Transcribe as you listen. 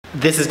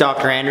This is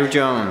Dr. Andrew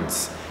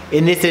Jones.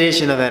 In this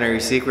edition of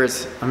Veterinary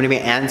Secrets, I'm going to be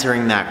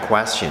answering that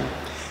question.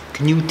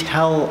 Can you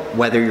tell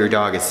whether your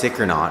dog is sick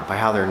or not by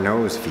how their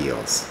nose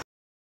feels?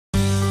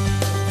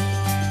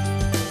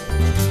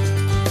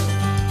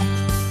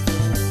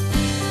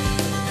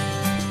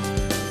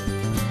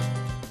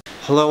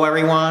 Hello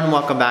everyone,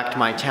 welcome back to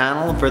my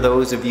channel. For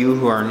those of you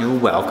who are new,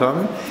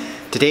 welcome.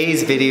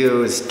 Today's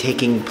video is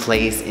taking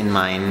place in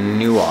my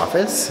new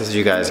office, as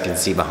you guys can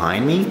see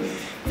behind me.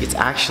 It's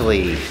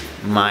actually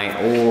my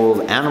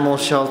old animal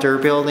shelter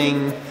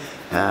building,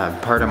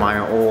 part of my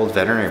old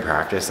veterinary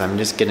practice. I'm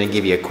just gonna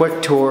give you a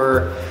quick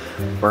tour.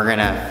 We're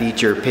gonna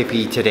feature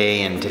Pippi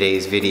today in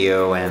today's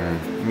video, and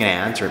I'm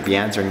gonna be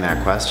answering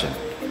that question.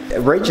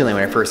 Originally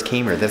when I first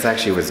came here, this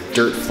actually was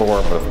dirt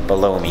floor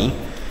below me.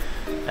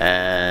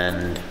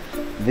 And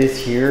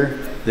this here,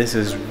 this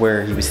is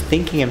where he was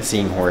thinking of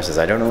seeing horses.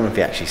 I don't know if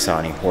he actually saw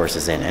any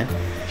horses in it.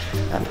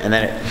 And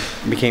then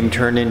it became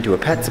turned into a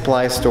pet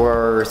supply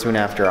store soon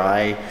after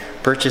I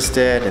purchased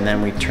it, and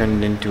then we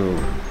turned it into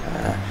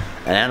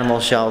an animal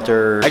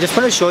shelter. I just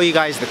want to show you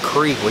guys the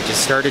creek, which has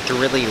started to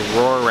really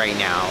roar right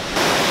now.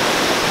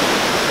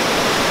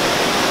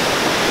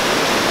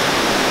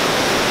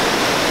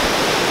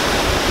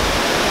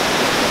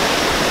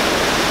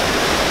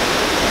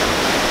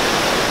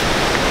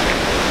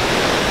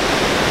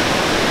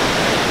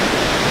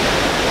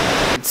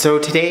 So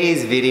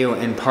today's video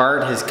in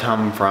part has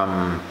come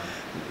from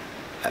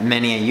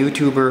many a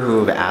YouTuber who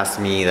have asked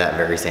me that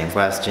very same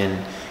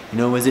question. You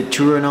know, is it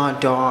true or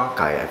not, Doc?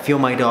 I feel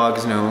my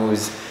dog's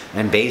nose,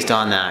 and based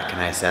on that, can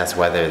I assess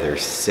whether they're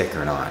sick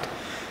or not?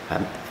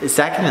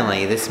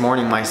 Secondly, this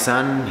morning my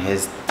son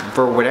has,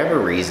 for whatever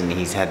reason,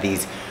 he's had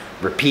these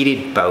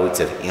repeated bouts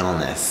of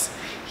illness.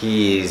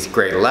 He's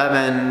grade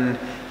 11,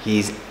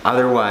 he's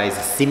otherwise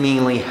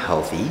seemingly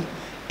healthy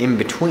in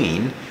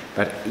between,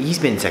 but he's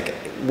been sick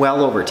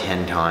well over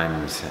 10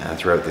 times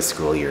throughout the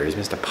school year. He's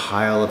missed a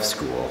pile of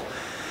school.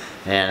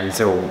 And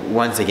so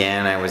once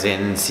again, I was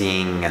in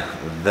seeing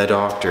the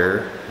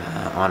doctor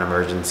on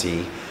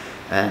emergency.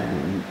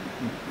 And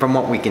from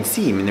what we can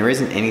see, I mean, there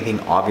isn't anything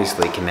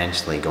obviously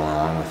conventionally going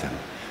on with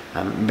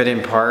him. But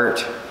in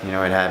part, you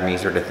know, it had me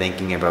sort of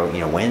thinking about, you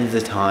know, when's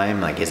the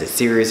time? Like, is it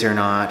serious or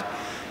not?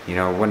 You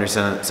know, what are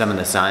some of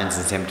the signs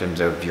and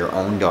symptoms of your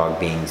own dog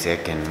being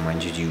sick, and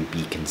when should you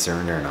be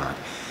concerned or not?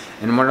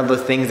 And one of the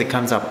things that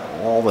comes up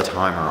all the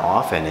time or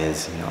often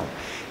is, you know,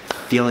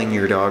 feeling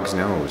your dog's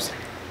nose.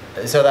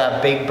 So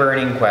that big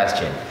burning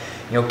question,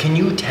 you know, can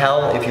you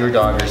tell if your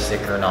dog is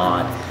sick or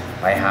not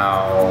by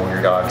how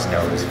your dog's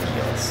nose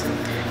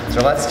feels?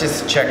 So let's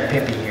just check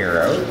Pippi here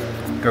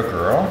out. Good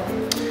girl.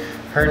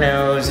 Her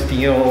nose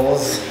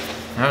feels,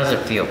 how does it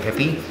feel,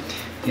 Pippi?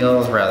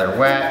 Feels rather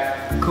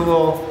wet,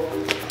 cool,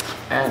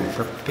 and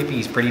for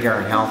Pippi's pretty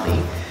darn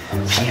healthy.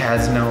 She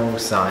has no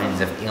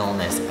signs of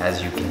illness,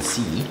 as you can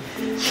see,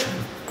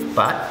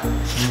 but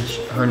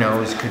her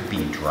nose could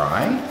be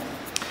dry.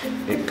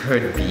 It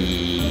could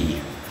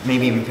be,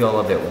 maybe even feel a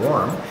little bit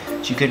warm.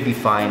 She could be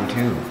fine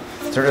too.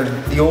 Sort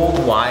of the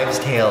old wives'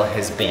 tale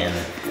has been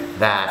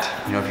that,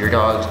 you know, if your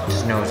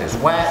dog's nose is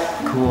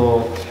wet,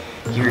 cool,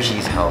 he or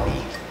she's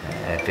healthy.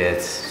 If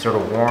it's sort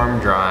of warm,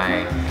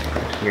 dry,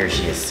 he or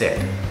she is sick.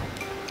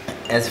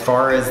 As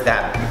far as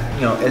that,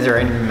 you know, is there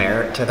any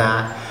merit to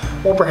that?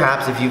 Well,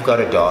 perhaps if you've got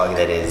a dog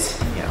that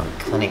is, you know,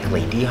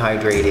 clinically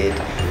dehydrated,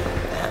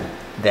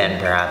 then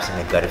perhaps and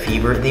they've got a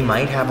fever, they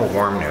might have a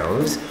warm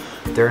nose.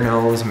 Their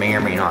nose may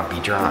or may not be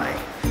dry.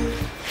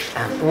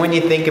 When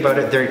you think about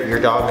it, your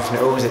dog's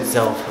nose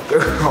itself,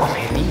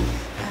 maybe,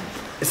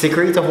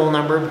 secretes a whole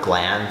number of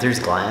glands. There's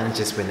glands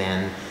just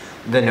within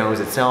the nose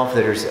itself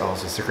that are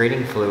also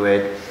secreting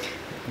fluid,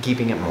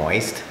 keeping it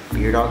moist.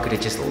 But your dog could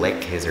have just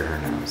licked his or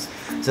her nose.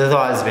 So the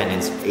thought has been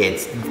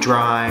it's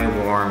dry,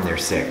 warm, they're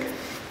sick.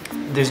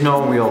 There's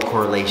no real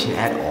correlation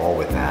at all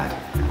with that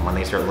when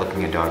they start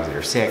looking at dogs that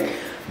are sick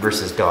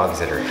versus dogs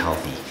that are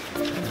healthy.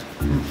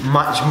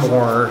 Much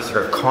more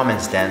sort of common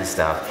sense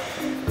stuff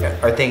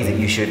are things that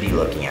you should be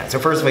looking at. So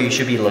first of all, you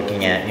should be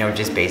looking at, you know,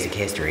 just basic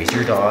history. Is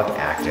your dog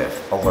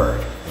active,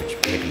 alert, which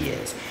Pippi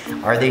is?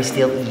 Are they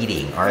still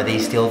eating? Are they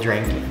still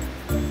drinking?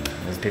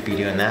 Is Pippi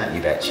doing that?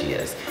 You bet she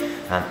is.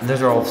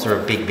 Those are all sort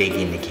of big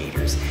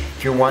indicators.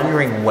 If you're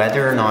wondering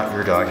whether or not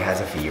your dog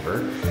has a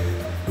fever,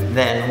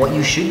 then what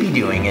you should be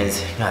doing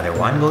is either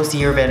one, go see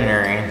your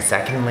veterinarian.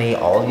 Secondly,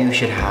 all of you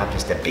should have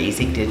just a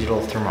basic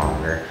digital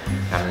thermometer.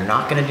 I'm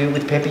not gonna do it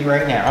with Pippi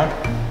right now.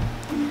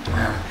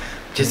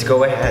 Just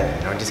go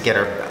ahead, you know, just get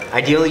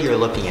ideally you're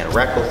looking at a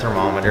rectal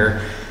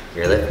thermometer.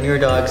 You're lifting your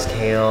dog's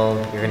tail.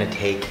 You're gonna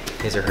take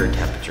his or her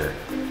temperature.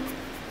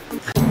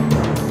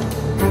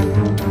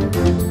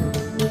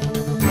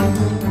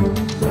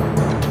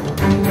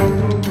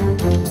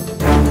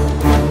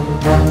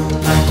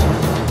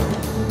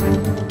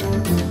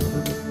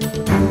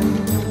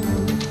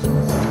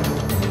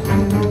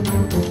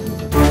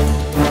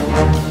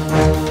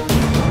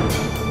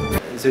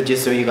 So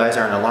just so you guys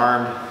aren't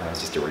alarmed, that was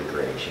just a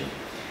regression.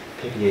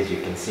 Pippi, as you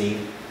can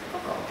see,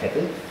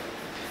 Pippi,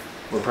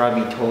 would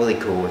probably be totally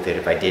cool with it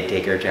if I did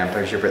take her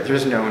temperature, but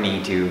there's no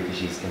need to because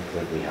she's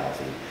completely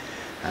healthy.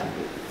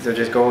 So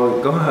just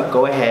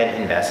go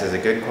ahead, invest as a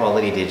good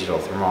quality digital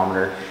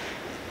thermometer.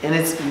 And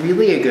it's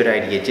really a good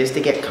idea just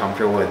to get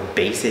comfortable with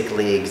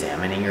basically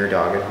examining your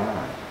dog at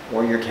home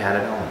or your cat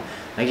at home.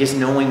 Like just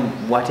knowing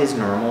what is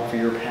normal for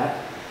your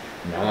pet,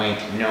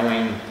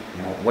 knowing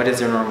what is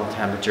their normal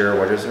temperature,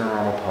 what is their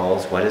normal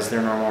pulse, what is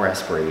their normal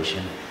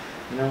respiration.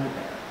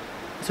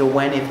 So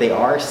if they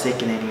are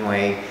sick in any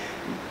way,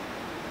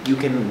 you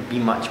can be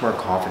much more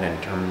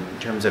confident in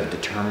terms of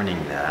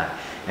determining that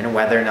and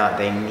whether or not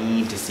they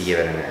need to see a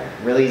veterinarian.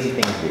 Really easy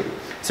thing to do.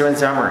 So in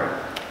summary,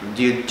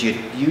 do you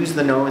use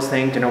the nose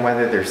thing to know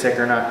whether they're sick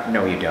or not?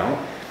 No, you don't.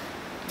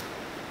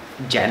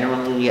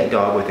 Generally, a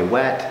dog with a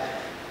wet,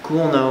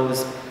 cool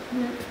nose,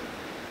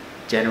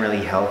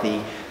 generally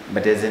healthy,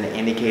 but is an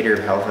indicator of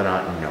health or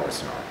not? No,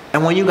 it's not.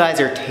 And when you guys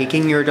are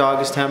taking your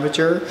dog's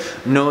temperature,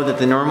 know that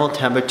the normal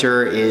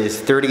temperature is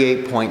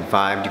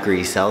 38.5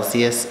 degrees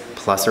Celsius,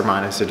 plus or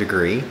minus a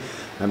degree.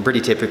 And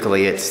pretty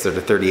typically it's sort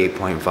of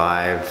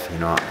 38.5,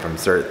 from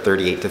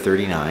 38 to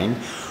 39.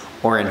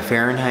 Or in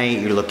Fahrenheit,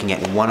 you're looking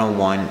at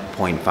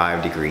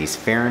 101.5 degrees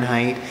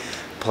Fahrenheit,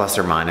 plus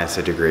or minus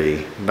a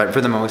degree. But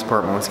for the most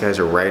part, most guys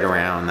are right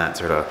around that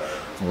sort of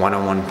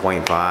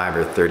 101.5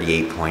 or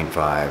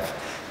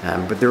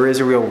 38.5. But there is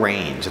a real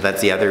range. So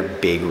that's the other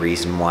big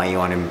reason why you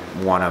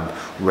want to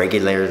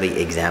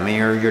regularly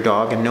examine your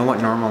dog and know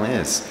what normal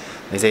is.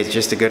 They say it's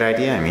just a good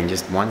idea. I mean,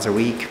 just once a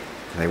week.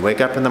 They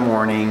wake up in the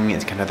morning,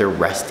 it's kind of their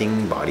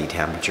resting body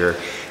temperature.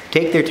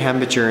 Take their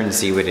temperature and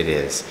see what it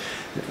is.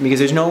 Because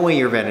there's no way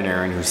your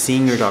veterinarian who's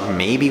seeing your dog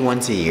maybe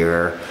once a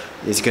year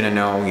is gonna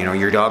know,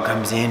 your dog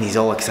comes in, he's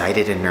all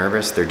excited and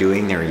nervous, they're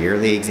doing their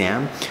yearly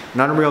exam.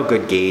 Not a real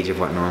good gauge of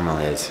what normal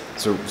is.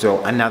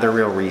 So another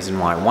real reason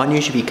why. One, you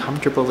should be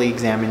comfortably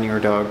examining your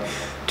dog.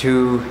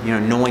 Two,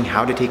 knowing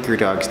how to take your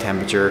dog's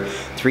temperature.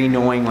 Three,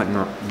 knowing what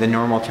the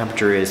normal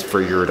temperature is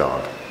for your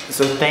dog.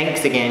 So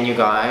thanks again, you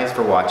guys,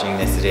 for watching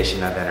this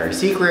edition of Veterinary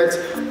Secrets.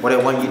 What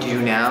I want you to do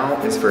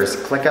now is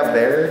first click up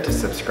there to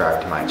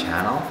subscribe to my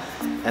channel,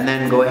 and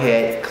then go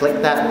ahead,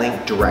 click that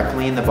link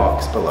directly in the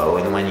box below,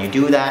 and when you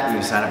do that,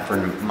 you sign up for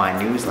my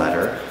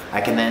newsletter. I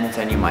can then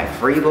send you my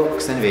free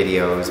books and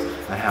videos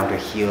on how to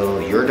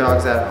heal your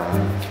dogs at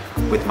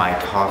home with my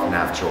top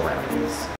natural remedies.